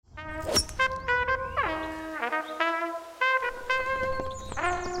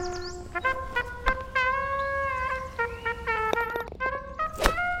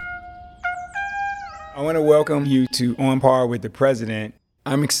want to welcome you to On Par with the President.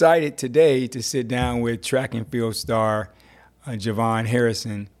 I'm excited today to sit down with track and field star Javon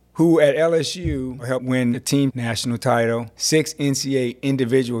Harrison, who at LSU helped win the team national title, 6 NCAA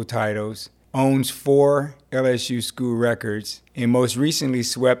individual titles, owns 4 LSU school records, and most recently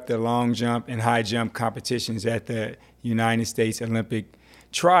swept the long jump and high jump competitions at the United States Olympic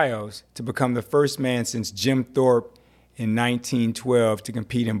Trials to become the first man since Jim Thorpe in 1912 to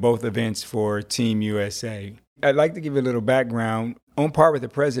compete in both events for Team USA. I'd like to give you a little background. On Par with the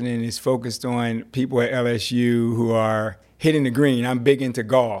President is focused on people at LSU who are hitting the green. I'm big into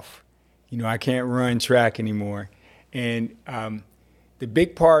golf. I can't run track anymore. And the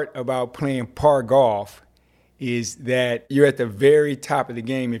big part about playing par golf is that you're at the very top of the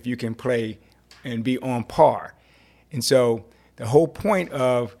game if you can play and be on par. And so the whole point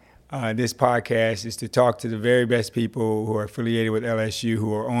of this podcast is to talk to the very best people who are affiliated with LSU,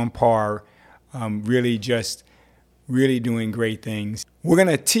 who are on par, really doing great things. We're going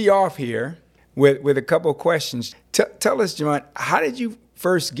to tee off here with a couple of questions. Tell us, Javon, how did you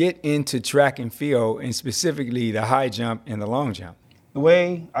first get into track and field, and specifically the high jump and the long jump? The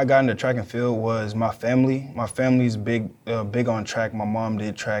way I got into track and field was my family. My family's big on track. My mom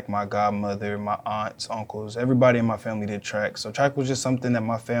did track, my godmother, my aunts, uncles, everybody in my family did track. So track was just something that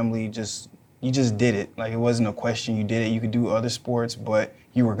my family you just did it. Like, it wasn't a question, you did it. You could do other sports, but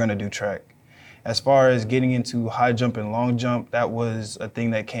you were gonna do track. As far as getting into high jump and long jump, that was a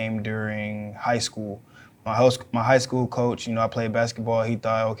thing that came during high school. My high school coach, I played basketball. He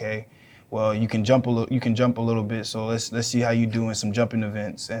thought, okay, well, you can jump a little bit, so let's see how you do in some jumping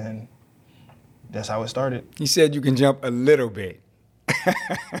events, and that's how it started. He said you can jump a little bit.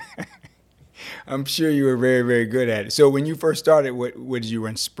 I'm sure you were very, very good at it. So when you first started, what did you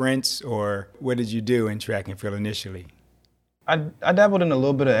run, sprints, or what did you do in track and field initially? I dabbled in a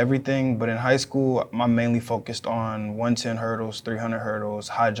little bit of everything, but in high school, I mainly focused on 110 hurdles, 300 hurdles,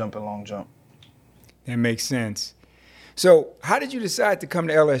 high jump, and long jump. That makes sense. So how did you decide to come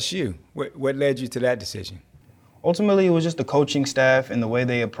to LSU? What led you to that decision? Ultimately, it was just the coaching staff and the way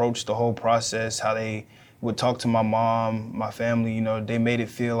they approached the whole process, how they would talk to my mom, my family. They made it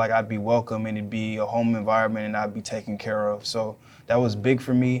feel like I'd be welcome and it'd be a home environment and I'd be taken care of. So that was big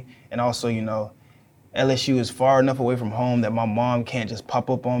for me. And also, LSU is far enough away from home that my mom can't just pop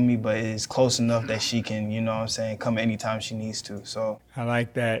up on me, but it's close enough that she can, come anytime she needs to. So I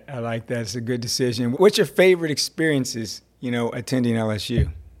like that. It's a good decision. What's your favorite experiences, attending LSU?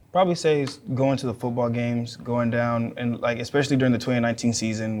 Probably say it's going to the football games, going down, and especially during the 2019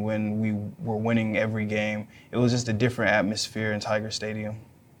 season when we were winning every game. It was just a different atmosphere in Tiger Stadium.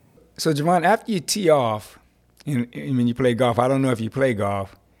 So Javon, after you tee off, and when you play golf, I don't know if you play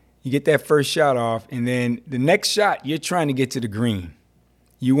golf, you get that first shot off, and then the next shot, you're trying to get to the green.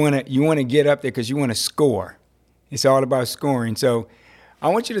 You want to get up there because you want to score. It's all about scoring. So I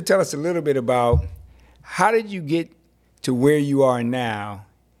want you to tell us a little bit about how did you get to where you are now,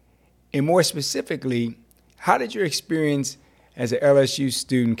 and more specifically, how did your experience as an LSU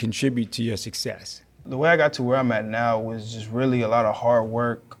student contribute to your success? The way I got to where I'm at now was just really a lot of hard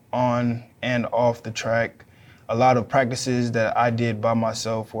work on and off the track. A lot of practices that I did by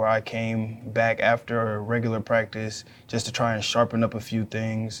myself where I came back after a regular practice just to try and sharpen up a few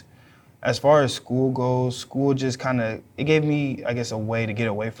things. As far as school goes, school just it gave me, a way to get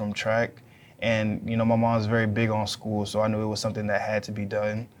away from track. And, my mom's very big on school, so I knew it was something that had to be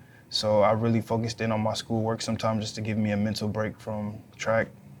done. So I really focused in on my schoolwork sometimes just to give me a mental break from track.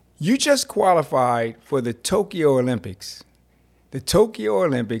 You just qualified for the Tokyo Olympics. The Tokyo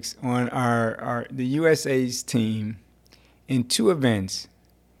Olympics on the USA's team in 2 events.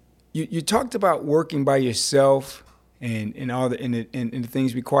 You talked about working by yourself and all the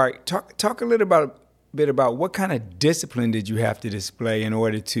things required. Talk a little bit about what kind of discipline did you have to display in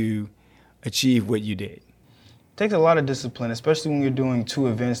order to achieve what you did? It takes a lot of discipline, especially when you're doing 2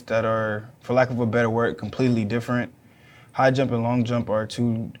 events that are, for lack of a better word, completely different. High jump and long jump are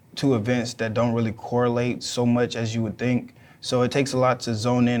two events that don't really correlate so much as you would think. So it takes a lot to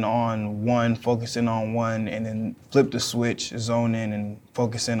zone in on one, focus in on one, and then flip the switch, zone in, and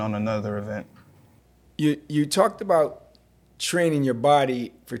focus in on another event. You talked about training your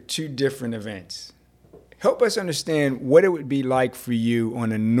body for 2 different events. Help us understand what it would be like for you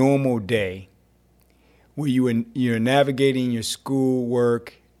on a normal day where you're navigating your school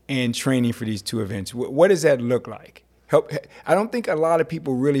work and training for these 2 events. What does that look like? I don't think a lot of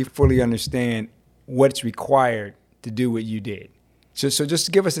people really fully understand what's required to do what you did. So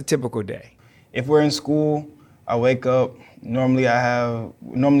just give us a typical day. If we're in school, I wake up. Normally our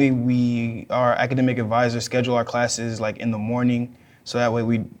academic advisors schedule our classes in the morning. So that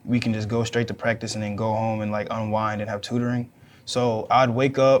way we can just go straight to practice and then go home and like unwind and have tutoring. So I'd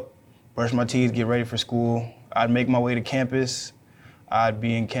wake up, brush my teeth, get ready for school. I'd make my way to campus. I'd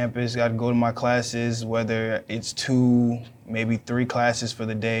be in campus. I'd go to my classes, whether it's 2, maybe 3 classes for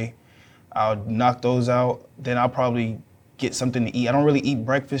the day. I'll knock those out. Then I'll probably get something to eat. I don't really eat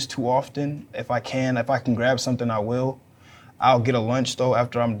breakfast too often. If I can grab something, I will. I'll get a lunch though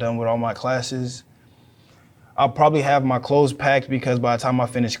after I'm done with all my classes. I'll probably have my clothes packed because by the time I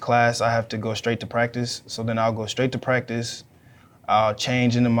finish class, I have to go straight to practice. So then I'll go straight to practice. I'll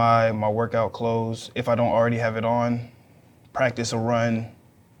change into my workout clothes if I don't already have it on. Practice a run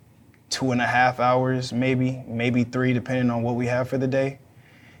 2.5 hours, maybe 3, depending on what we have for the day.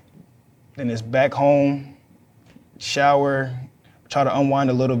 Then it's back home, shower, try to unwind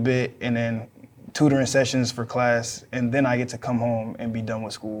a little bit, and then tutoring sessions for class, and then I get to come home and be done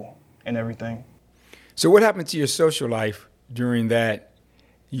with school and everything. So what happened to your social life during that?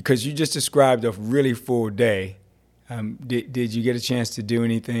 Because you just described a really full day. Did you get a chance to do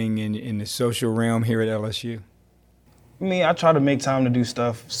anything in the social realm here at LSU? I mean, I try to make time to do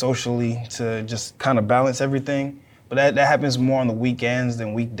stuff socially to just kind of balance everything, but that happens more on the weekends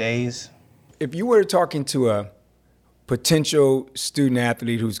than weekdays. If you were talking to a potential student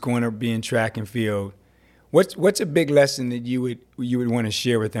athlete who's going to be in track and field, what's a big lesson that you would want to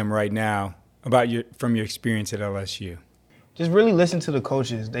share with them right now from your experience at LSU? Just really listen to the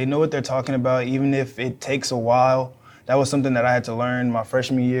coaches. They know what they're talking about, even if it takes a while. That was something that I had to learn my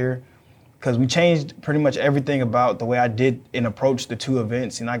freshman year because we changed pretty much everything about the way I did and approached the 2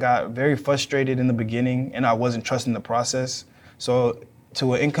 events. And I got very frustrated in the beginning and I wasn't trusting the process. So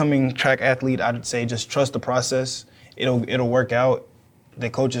to an incoming track athlete, I'd say just trust the process. It'll work out.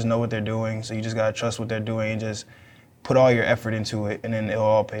 The coaches know what they're doing, so you just gotta trust what they're doing and just put all your effort into it, and then it'll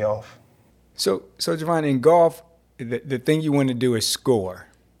all pay off. So Javon, in golf, the thing you want to do is score.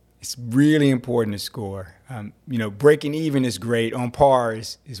 It's really important to score. Breaking even is great. On par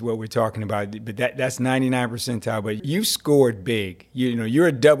is what we're talking about, but that's 99 percentile. But you scored big. You're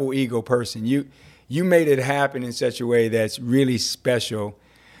a double eagle person. You made it happen in such a way that's really special.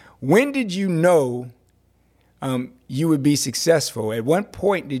 When did you know you would be successful? At what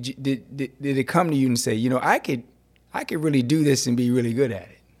point did it come to you and say, I could really do this and be really good at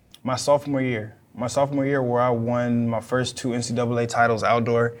it? My sophomore year where I won my first 2 NCAA titles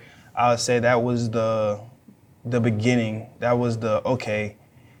outdoor, I would say that was the beginning. That was okay,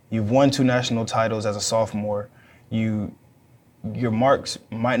 you've won 2 national titles as a sophomore. Your marks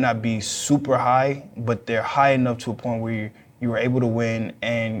might not be super high, but they're high enough to a point where you were able to win,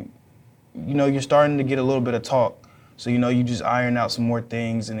 and you're starting to get a little bit of talk. So you just iron out some more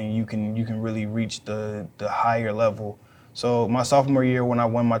things, and then you can really reach the higher level. So my sophomore year when I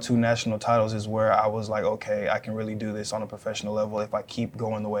won my 2 national titles is where I was like, okay, I can really do this on a professional level if I keep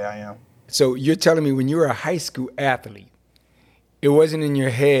going the way I am. So you're telling me when you were a high school athlete, it wasn't in your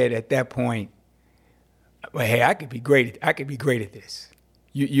head at that point, well, hey, I could be great at this.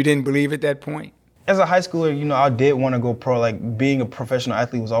 You didn't believe at that point? As a high schooler, I did want to go pro. Like being a professional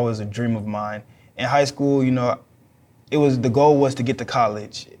athlete was always a dream of mine. In high school, the goal was to get to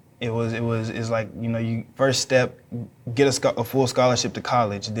college. It's like, you first step, get a full scholarship to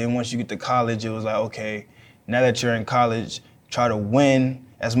college. Then once you get to college, it was like, okay, now that you're in college, try to win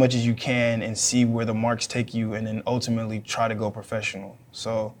as much as you can and see where the marks take you, and then ultimately try to go professional.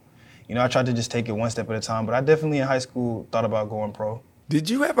 So, I tried to just take it one step at a time, but I definitely in high school thought about going pro.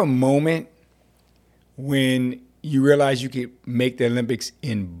 Did you have a moment when you realized you could make the Olympics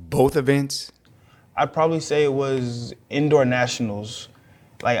in both events? I'd probably say it was indoor nationals.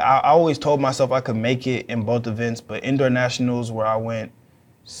 Like I always told myself I could make it in both events, but indoor nationals where I went,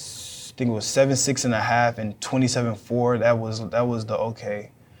 I think it was 7.6.5 and 27.4. That was the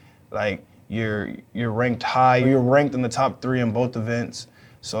okay. Like you're ranked high. You're ranked in the top 3 in both events.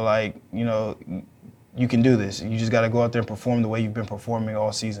 So you can do this. You just got to go out there and perform the way you've been performing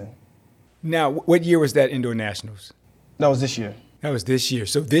all season. Now, what year was that indoor nationals? That was this year. That was this year.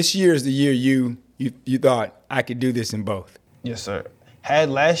 So this year is the year you thought I could do this in both. Yes, sir. Had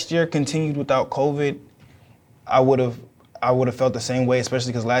last year continued without COVID, I would have felt the same way,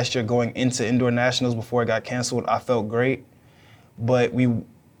 especially because last year going into indoor nationals before it got canceled, I felt great. But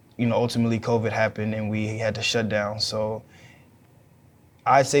ultimately COVID happened and we had to shut down. So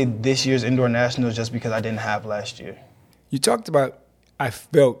I'd say this year's indoor nationals just because I didn't have last year. You talked about I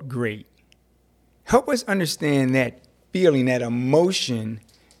felt great. Help us understand that feeling, that emotion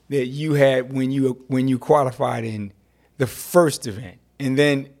that you had when you qualified in the first event. And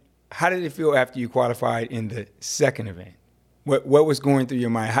then how did it feel after you qualified in the second event? What was going through your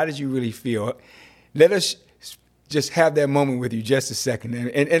mind? How did you really feel? Let us just have that moment with you just a second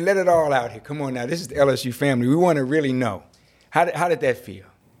and let it all out here. Come on now, this is the LSU family. We want to really know. How did that feel?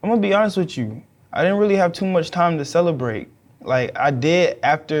 I'm gonna be honest with you. I didn't really have too much time to celebrate. Like I did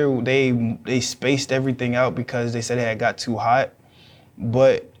after they spaced everything out because they said it had got too hot.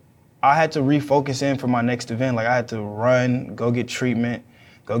 But I had to refocus in for my next event. Like I had to run, go get treatment,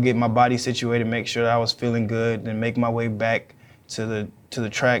 go get my body situated, make sure that I was feeling good, then make my way back to the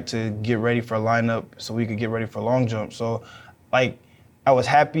track to get ready for a lineup so we could get ready for long jump. So like I was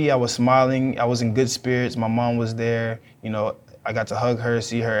happy, I was smiling, I was in good spirits. My mom was there, you know, I got to hug her,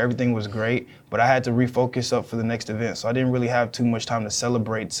 see her, everything was great, but I had to refocus up for the next event. So I didn't really have too much time to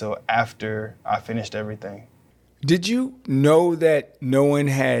celebrate till after I finished everything. Did you know that no one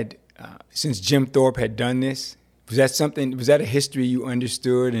had, since Jim Thorpe had done this, was that a history you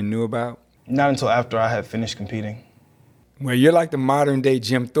understood and knew about? Not until after I had finished competing. Well, you're like the modern day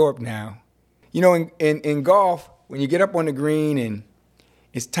Jim Thorpe now. You know, in golf, when you get up on the green and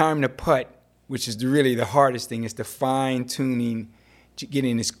it's time to putt, which is really the hardest thing, is the fine tuning,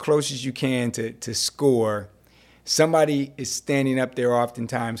 getting as close as you can to score. Somebody is standing up there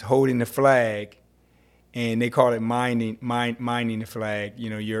oftentimes holding the flag, and they call it minding the flag. You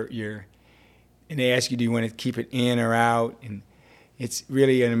know, and they ask you, do you want to keep it in or out? And it's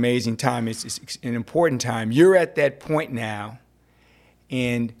really an amazing time. It's an important time. You're at that point now,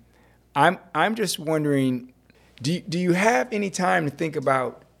 and I'm just wondering, do you have any time to think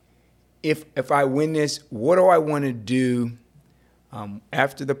about if I win this, what do I want to do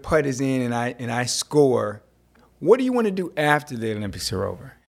after the putt is in and I score? What do you want to do after the Olympics are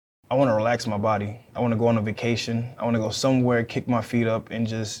over? I want to relax my body. I want to go on a vacation. I want to go somewhere, kick my feet up, and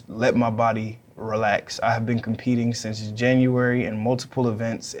just let my body relax. I have been competing since January in multiple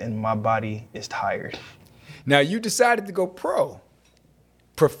events, and my body is tired. Now, you decided to go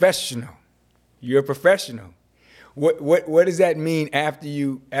professional. You're a professional. What does that mean after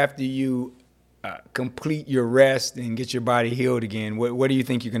you complete your rest and get your body healed again? What do you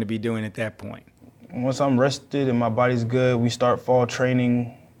think you're going to be doing at that point? Once I'm rested and my body's good, we start fall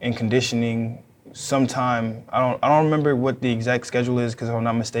training and conditioning sometime. I don't remember what the exact schedule is because if I'm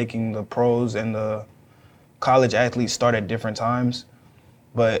not mistaken, the pros and the college athletes start at different times.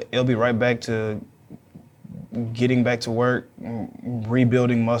 But it'll be right back to getting back to work,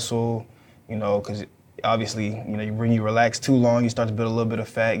 rebuilding muscle, you know, because obviously, you know, when you relax too long, you start to build a little bit of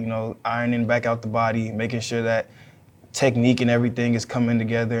fat, you know, ironing back out the body, making sure that technique and everything is coming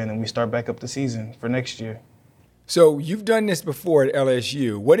together, and then we start back up the season for next year. So you've done this before at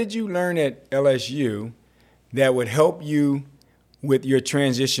LSU. What did you learn at LSU that would help you with your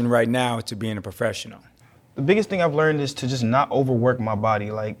transition right now to being a professional? The biggest thing I've learned is to just not overwork my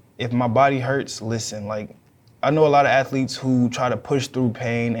body. Like, if my body hurts, listen. Like, I know a lot of athletes who try to push through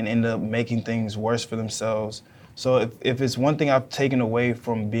pain and end up making things worse for themselves. So if it's one thing I've taken away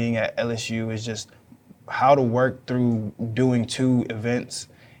from being at LSU is just how to work through doing 2 events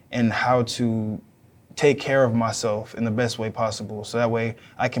and how to take care of myself in the best way possible. So that way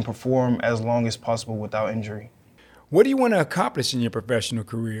I can perform as long as possible without injury. What do you want to accomplish in your professional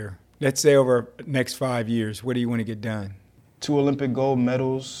career? Let's say over the next 5 years, what do you want to get done? 2 Olympic gold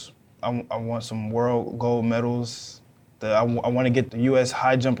medals. I want some world gold medals. I want to get the U.S.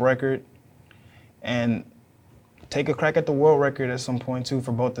 high jump record and take a crack at the world record at some point too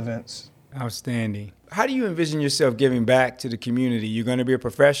for both events. Outstanding. How do you envision yourself giving back to the community? You're going to be a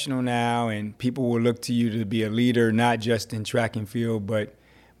professional now, and people will look to you to be a leader, not just in track and field, but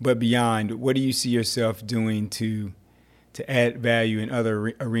beyond. What do you see yourself doing to add value in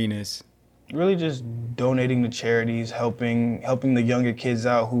other arenas? Really just donating to charities, helping the younger kids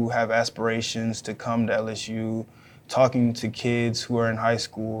out who have aspirations to come to LSU, talking to kids who are in high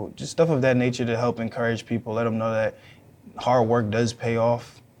school, just stuff of that nature to help encourage people, let them know that hard work does pay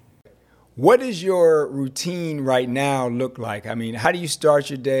off. What does your routine right now look like? I mean, how do you start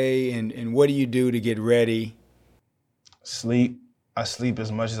your day and what do you do to get ready? Sleep. I sleep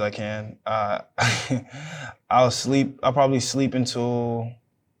as much as I can. I'll probably sleep until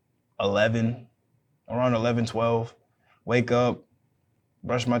 11, around 11, 12. Wake up,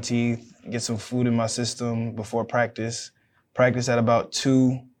 brush my teeth, get some food in my system before practice. Practice at about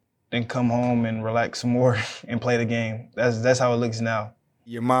 2, then come home and relax some more and play the game. That's how it looks now.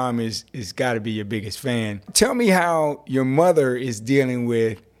 Your mom is got to be your biggest fan. Tell me how your mother is dealing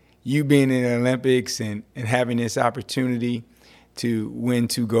with you being in the Olympics and having this opportunity to win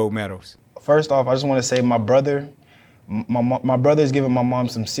 2 gold medals. First off, I just want to say my brother is giving my mom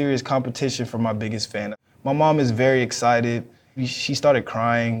some serious competition for my biggest fan. My mom is very excited. She started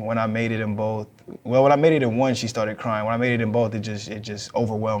crying when I made it in both. Well, when I made it in one, she started crying. When I made it in both, it just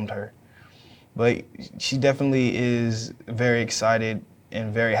overwhelmed her. But she definitely is very excited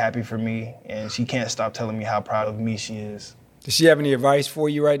and very happy for me, and she can't stop telling me how proud of me she is. Does she have any advice for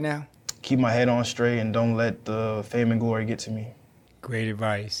you right now? Keep my head on straight and don't let the fame and glory get to me. Great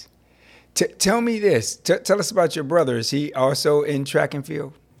advice. Tell me this. Tell us about your brother. Is he also in track and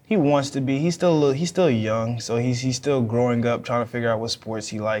field? He wants to be. He's still young, so he's still growing up, trying to figure out what sports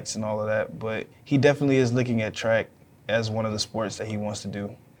he likes and all of that. But he definitely is looking at track as one of the sports that he wants to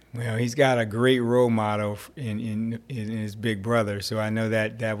do. Well, he's got a great role model in his big brother, so I know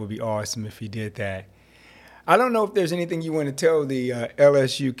that would be awesome if he did that. I don't know if there's anything you want to tell the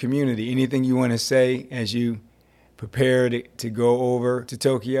LSU community, anything you want to say as you prepare to go over to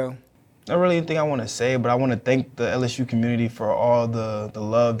Tokyo? Not really anything I want to say, but I want to thank the LSU community for all the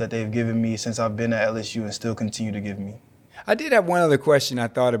love that they've given me since I've been at LSU and still continue to give me. I did have one other question I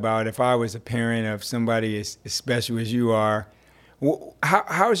thought about. If I was a parent of somebody as special as you are,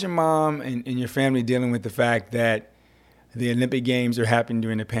 how's your mom and your family dealing with the fact that the Olympic Games are happening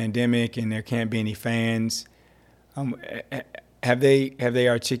during the pandemic and there can't be any fans? Have they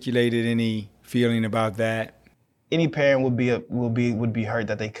articulated any feeling about that? Any parent would be hurt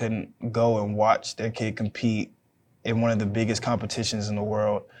that they couldn't go and watch their kid compete in one of the biggest competitions in the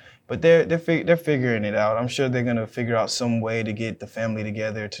world. But they're figuring it out. I'm sure they're gonna figure out some way to get the family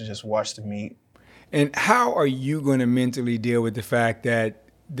together to just watch the meet. And how are you going to mentally deal with the fact that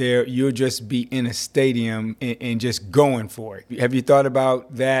you'll just be in a stadium and just going for it? Have you thought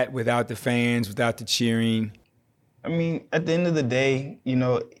about that without the fans, without the cheering? I mean, at the end of the day,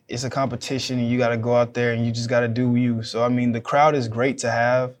 it's a competition and you got to go out there and you just got to do you. So, I mean, the crowd is great to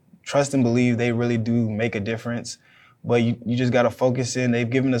have. Trust and believe they really do make a difference. But you just got to focus in. They've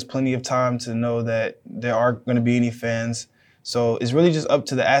given us plenty of time to know that there aren't going to be any fans. So it's really just up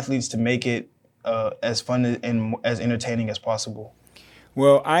to the athletes to make it as fun and as entertaining as possible.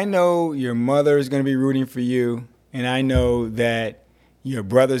 Well, I know your mother is going to be rooting for you, and I know that your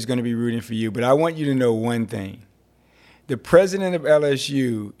brother is going to be rooting for you. But I want you to know one thing. The president of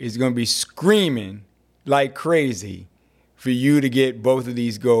LSU is going to be screaming like crazy for you to get both of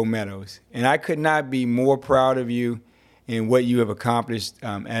these gold medals. And I could not be more proud of you and what you have accomplished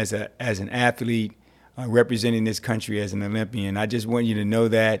as an athlete representing this country as an Olympian. I just want you to know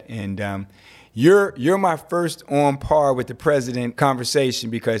that. And you're my first on par with the president conversation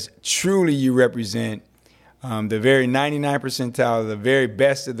because truly you represent the very 99th percentile, the very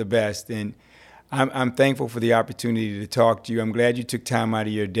best of the best. And I'm thankful for the opportunity to talk to you. I'm glad you took time out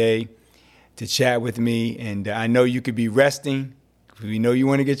of your day to chat with me. And I know you could be resting. We know you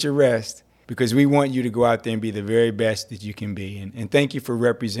want to get your rest because we want you to go out there and be the very best that you can be. And thank you for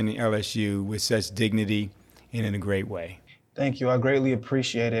representing LSU with such dignity and in a great way. Thank you. I greatly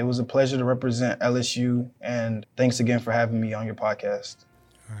appreciate it. It was a pleasure to represent LSU. And thanks again for having me on your podcast.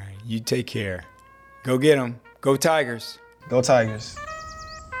 All right. You take care. Go get them. Go Tigers. Go Tigers.